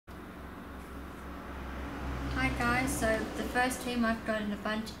guys, so the first team I've got in a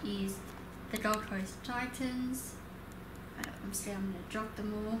bunch is the Gold Coast Titans. I'm going to drop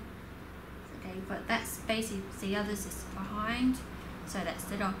them all. Okay, but that's basically the others is behind. So that's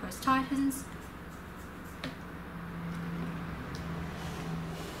the Gold Coast Titans.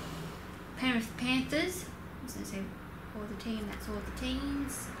 Penrith Panthers. So all the team, that's all the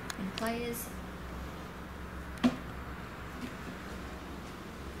teams and players.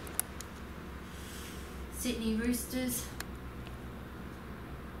 Sydney Roosters.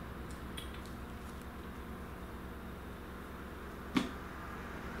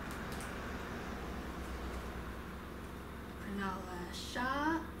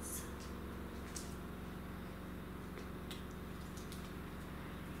 Cronulla-Sutherland.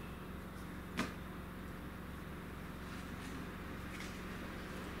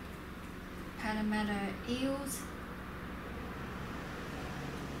 Parramatta Eels.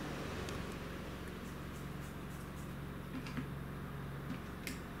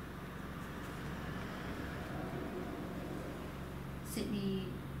 Sydney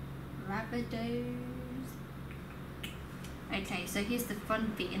Rabbitohs. Okay, so here's the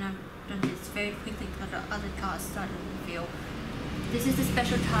fun bit, and I'm done this very quickly because the other cards starting to reveal. This is the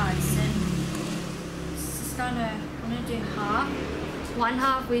special cards, and I'm gonna do half. One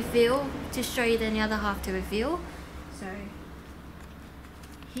half reveal to show you, then the other half to reveal. So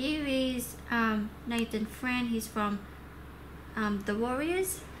here is Nathan Fran. He's from the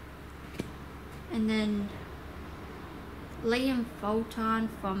Warriors, and then Liam Fulton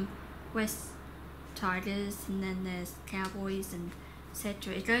from West Tigers, and then there's Cowboys and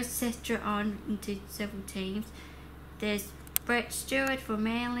etc. It goes etc. on into several teams. There's Brett Stewart from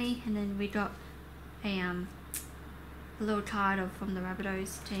Manly, and then we got a little title from the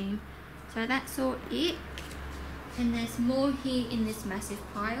Rabbitohs team. So that's all it. And there's more here in this massive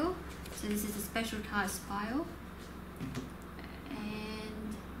pile. So this is a special cards pile.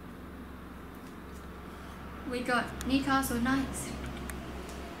 And we got Newcastle Knights.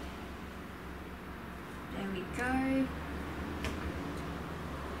 There we go.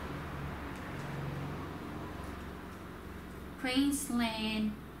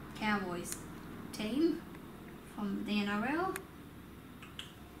 Queensland Cowboys team from the NRL.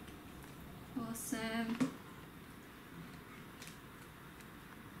 Awesome.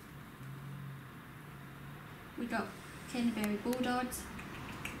 We got Canterbury Bulldogs.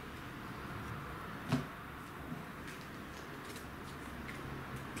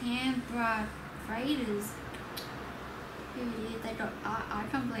 Canberra Raiders. Here it is. They got. I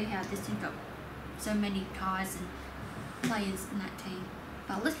can't believe how this team got so many guys and players in that team.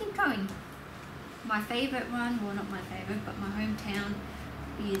 But let's keep going. My favourite one, well not my favourite, but my hometown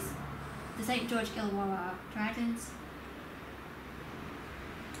is the St. George Illawarra Dragons.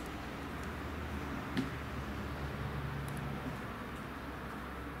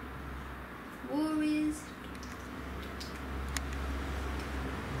 Warriors.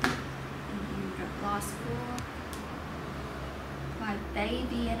 And here we got last four. My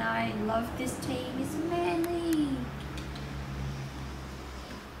baby and I love this team. It's Manly.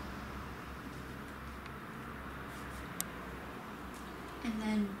 And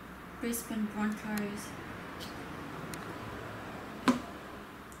then Brisbane Broncos.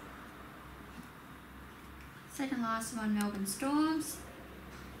 Second last one, Melbourne Storms.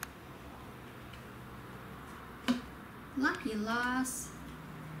 Lucky last,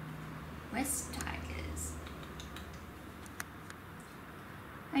 West Tigers.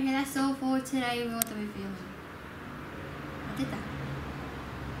 Okay, that's all for today with all the revealing. I did that.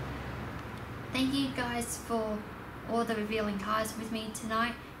 Thank you guys for all the revealing cards with me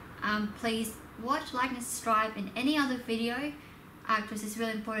tonight. Please watch, like and subscribe in any other video because it's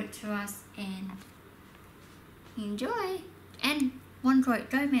really important to us, and enjoy. And one quote,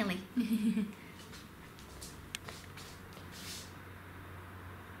 go Manly.